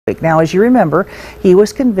Now, as you remember, he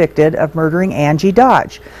was convicted of murdering Angie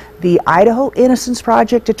Dodge. The Idaho Innocence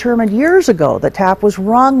Project determined years ago that Tapp was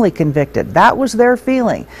wrongly convicted. That was their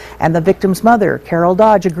feeling. And the victim's mother, Carol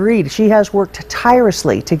Dodge, agreed. She has worked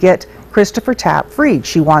tirelessly to get Christopher Tapp freed.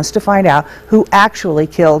 She wants to find out who actually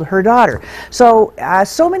killed her daughter. So,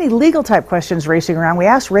 so many legal type questions racing around. We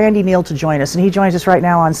asked Randy Neal to join us, and he joins us right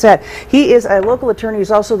now on set. He is a local attorney.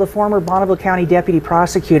 He's also the former Bonneville County Deputy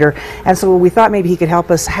Prosecutor, and so we thought maybe he could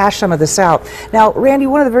help us hash some of this out. Now, Randy,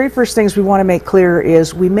 one of the very first things we want to make clear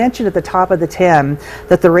is we mentioned at the top of the 10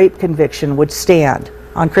 that the rape conviction would stand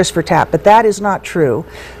on Christopher Tapp, but that is not true.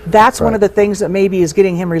 That's right. One of the things that maybe is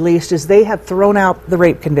getting him released is they have thrown out the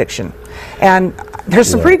rape conviction. And there's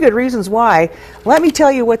some pretty good reasons why. Let me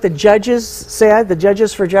tell you what the judges said, the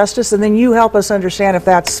judges for justice, and then you help us understand if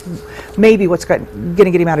that's maybe what's going to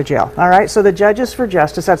get him out of jail. All right, so the judges for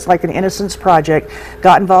justice, that's like an Innocence Project,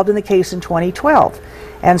 got involved in the case in 2012.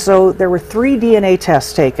 And so there were 3 DNA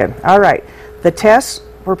tests taken. All right, the tests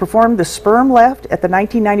were performed. The sperm left at the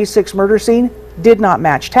 1996 murder scene did not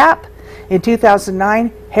match Tapp. In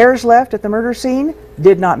 2009, hairs left at the murder scene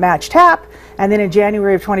did not match Tapp. And then in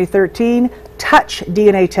January of 2013, touch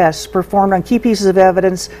DNA tests performed on key pieces of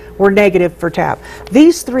evidence were negative for Tapp.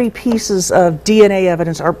 These 3 pieces of DNA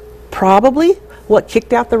evidence are probably what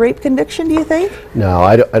kicked out the rape conviction, do you think? No,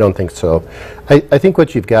 I don't think so. I think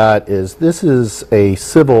what you've got is this is a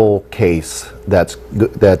civil case that's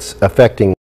affecting